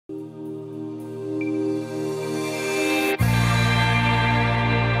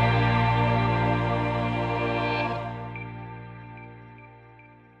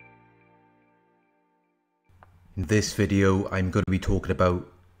In this video, I'm going to be talking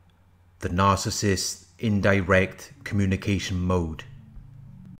about the narcissist indirect communication mode.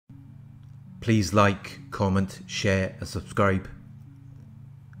 Please like, comment, share and subscribe.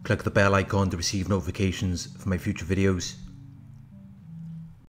 Click the bell icon to receive notifications for my future videos.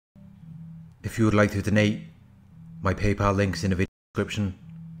 If you would like to donate, my PayPal link's in the video description.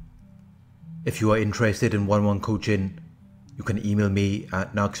 If you are interested in one-on-one coaching, you can email me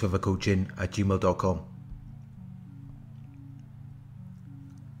at narcsurvivorcoaching@gmail.com.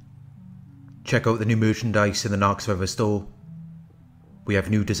 Check out the new merchandise in the Narc Survivor store. We have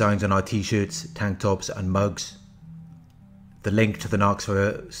new designs on our t-shirts, tank tops and mugs. The link to the Narc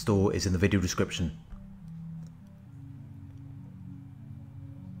Survivor store is in the video description.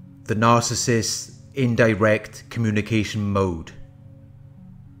 The narcissist indirect communication mode.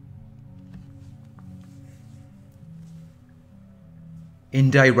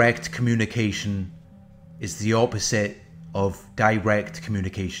 Indirect communication is the opposite of direct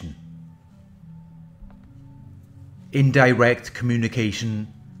communication. Indirect communication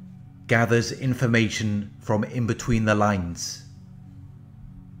gathers information from in between the lines.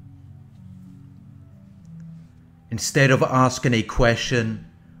 Instead of asking a question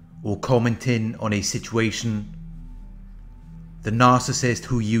or commenting on a situation, the narcissist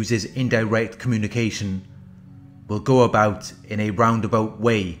who uses indirect communication will go about in a roundabout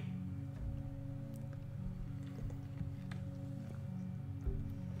way.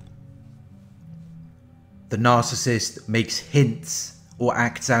 The narcissist makes hints or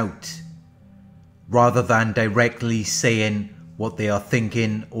acts out, rather than directly saying what they are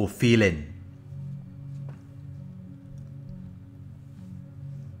thinking or feeling.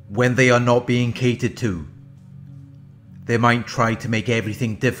 When they are not being catered to, they might try to make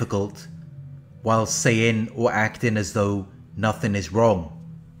everything difficult while saying or acting as though nothing is wrong.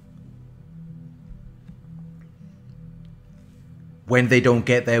 When they don't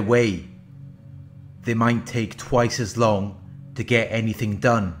get their way, they might take twice as long to get anything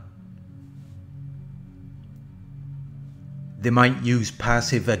done. They might use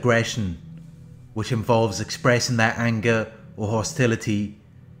passive aggression, which involves expressing their anger or hostility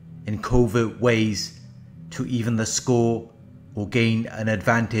in covert ways to even the score or gain an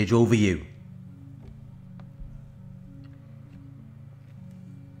advantage over you.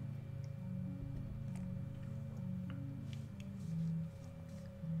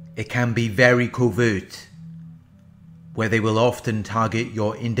 It can be very covert, where they will often target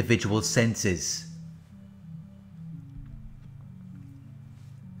your individual senses.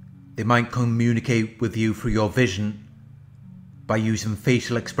 They might communicate with you through your vision by using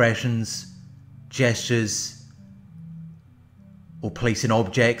facial expressions, gestures, or placing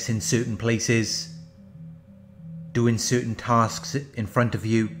objects in certain places, doing certain tasks in front of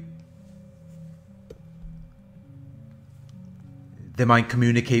you. They might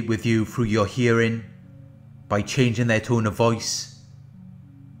communicate with you through your hearing by changing their tone of voice,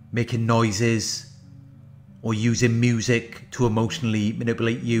 making noises, or using music to emotionally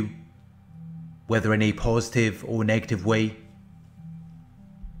manipulate you, whether in a positive or negative way.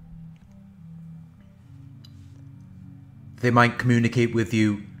 They might communicate with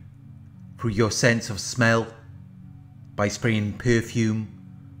you through your sense of smell by spraying perfume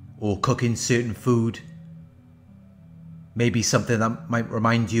or cooking certain food. Maybe something that might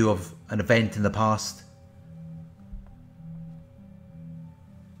remind you of an event in the past.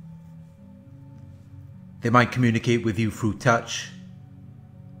 They might communicate with you through touch,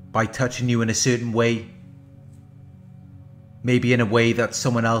 by touching you in a certain way, maybe in a way that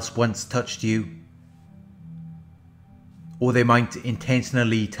someone else once touched you. Or they might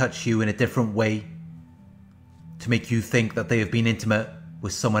intentionally touch you in a different way to make you think that they have been intimate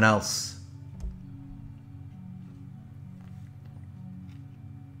with someone else.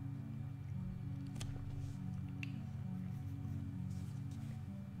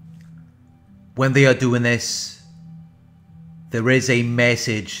 When they are doing this, there is a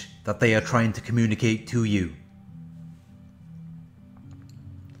message that they are trying to communicate to you.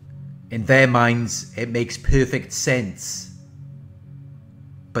 In their minds, it makes perfect sense,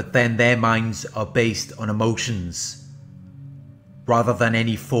 but then their minds are based on emotions rather than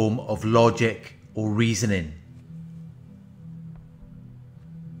any form of logic or reasoning.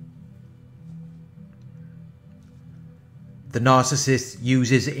 The narcissist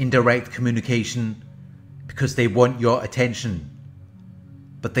uses indirect communication because they want your attention,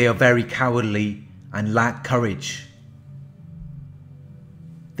 but they are very cowardly and lack courage.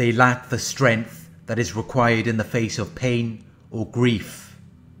 They lack the strength that is required in the face of pain or grief.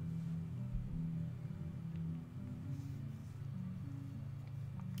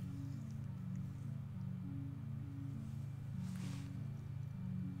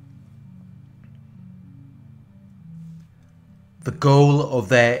 The goal of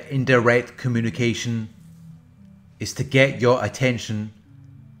their indirect communication is to get your attention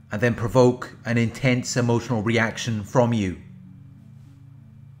and then provoke an intense emotional reaction from you.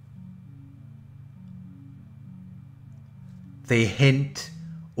 They hint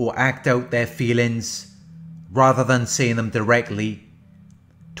or act out their feelings rather than saying them directly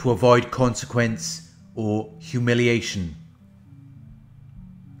to avoid consequence or humiliation.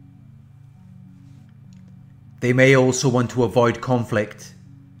 They may also want to avoid conflict,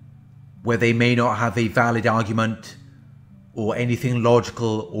 where they may not have a valid argument or anything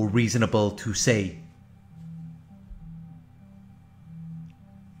logical or reasonable to say.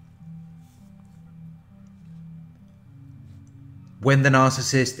 When the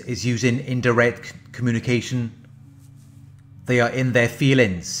narcissist is using indirect communication, they are in their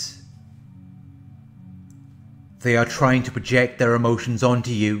feelings. They are trying to project their emotions onto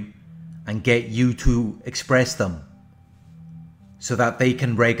you and get you to express them so that they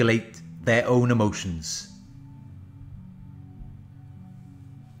can regulate their own emotions.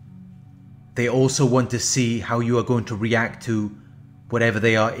 They also want to see how you are going to react to whatever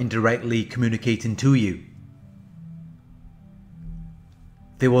they are indirectly communicating to you.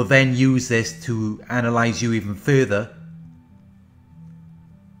 They will then use this to analyze you even further,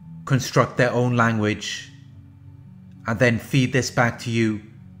 construct their own language, and then feed this back to you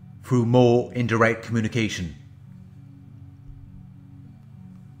through more indirect communication.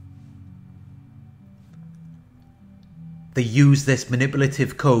 They use this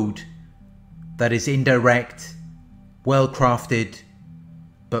manipulative code that is indirect, well crafted,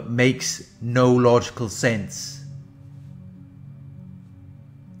 but makes no logical sense.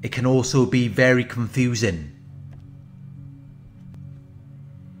 It can also be very confusing.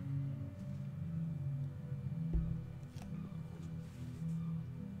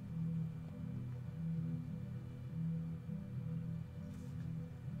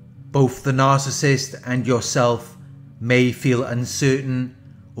 Both the narcissist and yourself may feel uncertain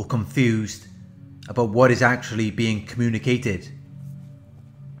or confused about what is actually being communicated.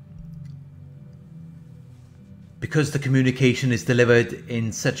 Because the communication is delivered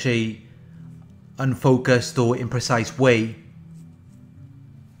in such a unfocused or imprecise way,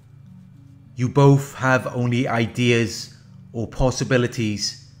 you both have only ideas or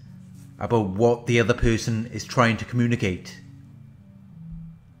possibilities about what the other person is trying to communicate.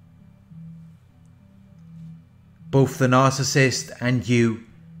 Both the narcissist and you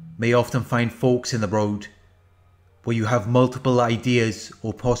may often find forks in the road where you have multiple ideas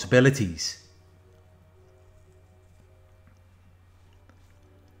or possibilities.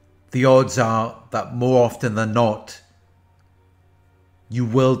 The odds are that more often than not, you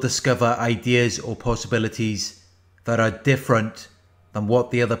will discover ideas or possibilities that are different than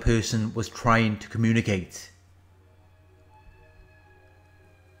what the other person was trying to communicate.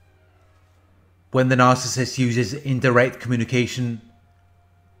 When the narcissist uses indirect communication,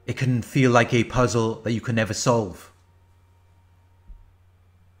 it can feel like a puzzle that you can never solve.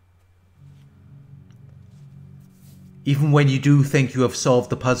 Even when you do think you have solved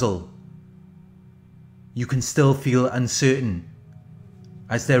the puzzle, you can still feel uncertain,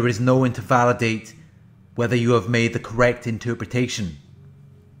 as there is no one to validate whether you have made the correct interpretation.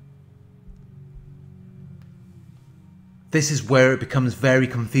 This is where it becomes very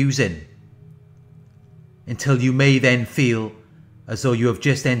confusing, until you may then feel as though you have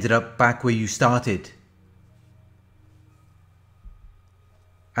just ended up back where you started.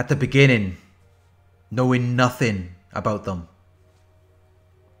 At the beginning, knowing nothing about them.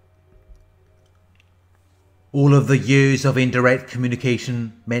 All of the years of indirect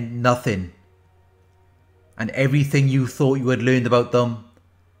communication meant nothing, and everything you thought you had learned about them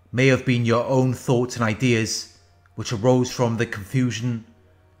may have been your own thoughts and ideas which arose from the confusion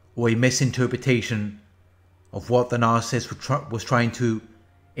or a misinterpretation of what the narcissist was trying to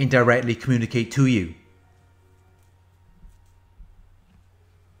indirectly communicate to you.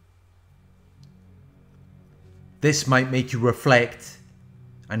 This might make you reflect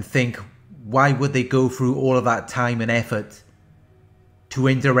and think, why would they go through all of that time and effort to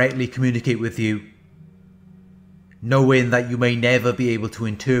indirectly communicate with you, knowing that you may never be able to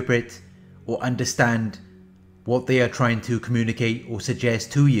interpret or understand what they are trying to communicate or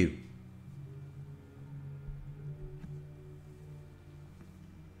suggest to you?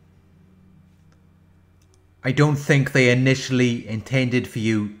 I don't think they initially intended for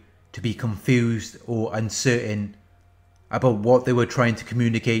you to be confused or uncertain about what they were trying to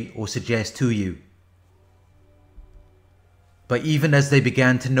communicate or suggest to you. But even as they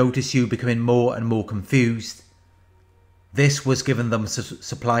began to notice you becoming more and more confused, this was giving them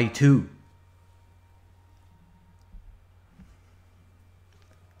supply too.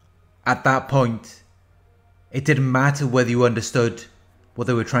 At that point, it didn't matter whether you understood what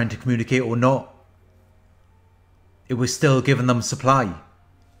they were trying to communicate or not. It was still giving them supply.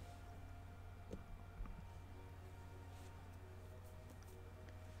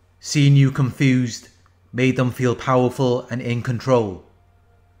 Seeing you confused made them feel powerful and in control.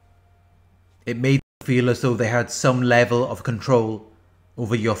 It made them feel as though they had some level of control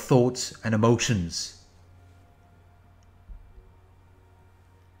over your thoughts and emotions.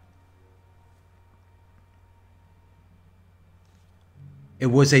 It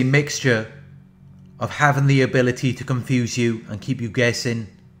was a mixture of having the ability to confuse you and keep you guessing,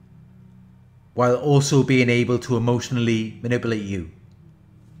 while also being able to emotionally manipulate you.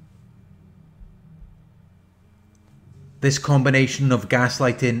 This combination of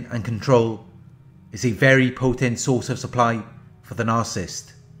gaslighting and control is a very potent source of supply for the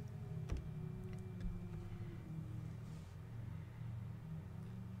narcissist.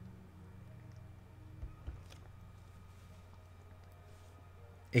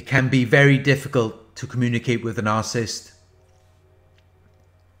 It can be very difficult to communicate with a narcissist.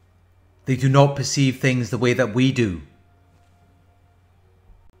 They do not perceive things the way that we do.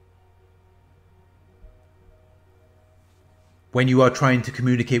 When you are trying to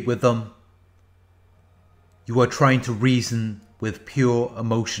communicate with them, you are trying to reason with pure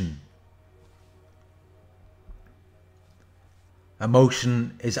emotion.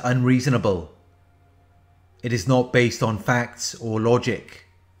 Emotion is unreasonable. It is not based on facts or logic.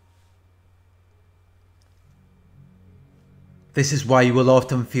 This is why you will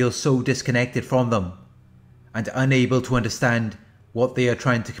often feel so disconnected from them and unable to understand what they are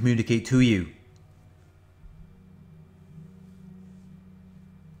trying to communicate to you.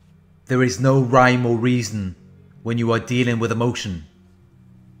 There is no rhyme or reason when you are dealing with emotion.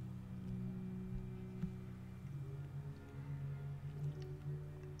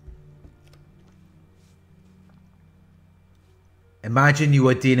 Imagine you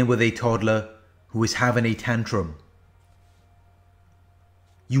are dealing with a toddler who is having a tantrum.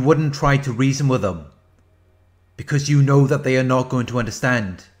 You wouldn't try to reason with them because you know that they are not going to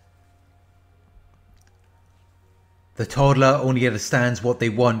understand. The toddler only understands what they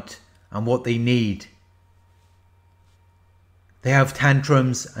want and what they need. They have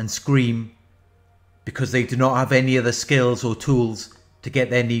tantrums and scream because they do not have any other skills or tools to get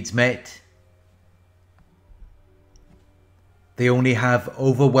their needs met. They only have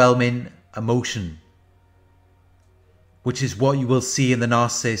overwhelming emotion, which is what you will see in the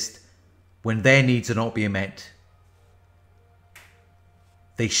narcissist when their needs are not being met.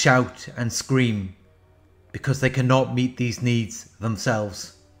 They shout and scream because they cannot meet these needs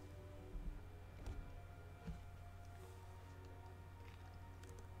themselves.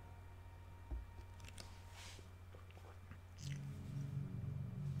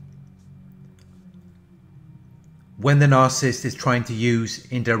 When the narcissist is trying to use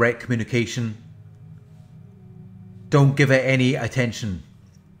indirect communication, don't give it any attention.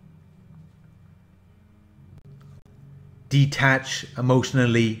 Detach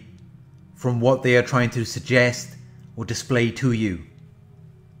emotionally from what they are trying to suggest or display to you.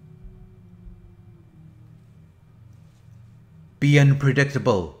 Be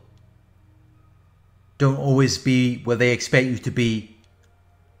unpredictable. Don't always be where they expect you to be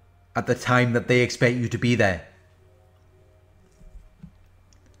at the time that they expect you to be there.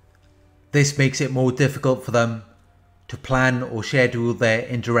 This makes it more difficult for them to plan or schedule their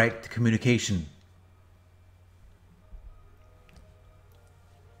indirect communication.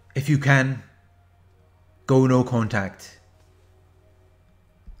 If you can, go no contact.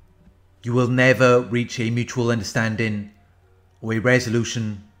 You will never reach a mutual understanding or a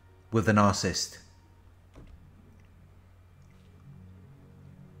resolution with the narcissist.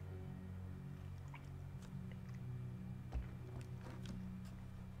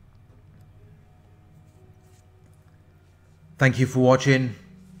 Thank you for watching.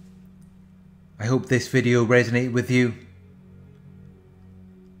 I hope this video resonated with you.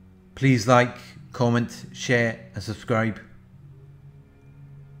 Please like, comment, share and subscribe.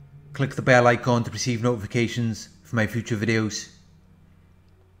 Click the bell icon to receive notifications for my future videos.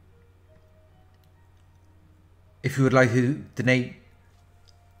 If you would like to donate,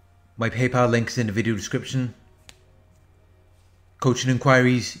 my PayPal link is in the video description. Coaching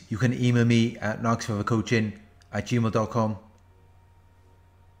inquiries, you can email me at narcsurvivorcoaching@gmail.com.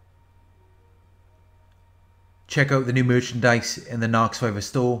 Check out the new merchandise in the Narc Survivor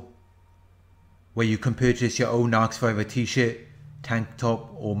store, where you can purchase your own Narc Survivor t-shirt, tank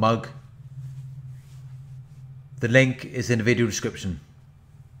top or mug. The link is in the video description.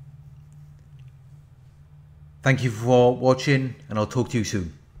 Thank you for watching and I'll talk to you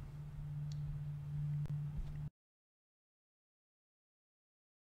soon.